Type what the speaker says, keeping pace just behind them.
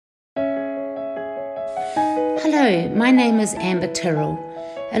Hello, my name is Amber Tyrrell.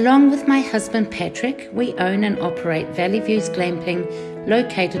 Along with my husband Patrick, we own and operate ValleyViews Glamping,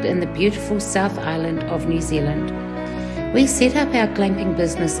 located in the beautiful South Island of New Zealand. We set up our glamping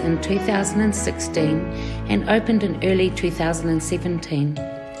business in 2016 and opened in early 2017.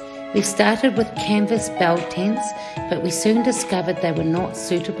 We started with canvas bell tents, but we soon discovered they were not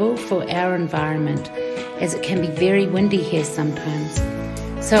suitable for our environment, as it can be very windy here sometimes.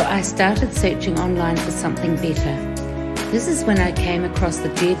 So I started searching online for something better. This is when I came across the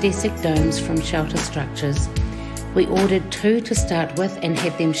geodesic domes from Shelter Structures. We ordered 2 to start with and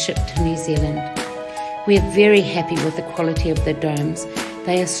had them shipped to New Zealand. We are very happy with the quality of the domes.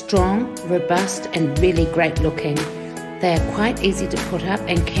 They are strong, robust and really great looking. They are quite easy to put up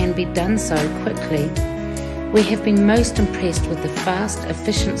and can be done so quickly. We have been most impressed with the fast,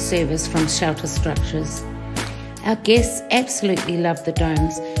 efficient service from Shelter Structures. Our guests absolutely love the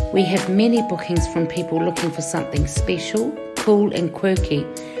domes. We have many bookings from people looking for something special, cool and quirky.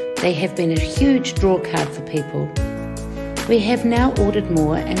 They have been a huge draw card for people. We have now ordered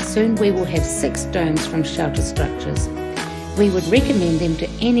more and soon we will have 6 domes from Shelter Structures. We would recommend them to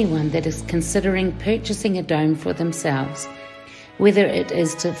anyone that is considering purchasing a dome for themselves, whether it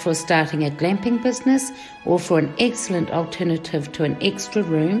is for starting a glamping business or for an excellent alternative to an extra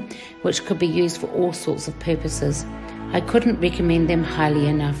room which could be used for all sorts of purposes. I couldn't recommend them highly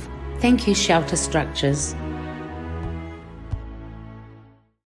enough. Thank you, Shelter Structures.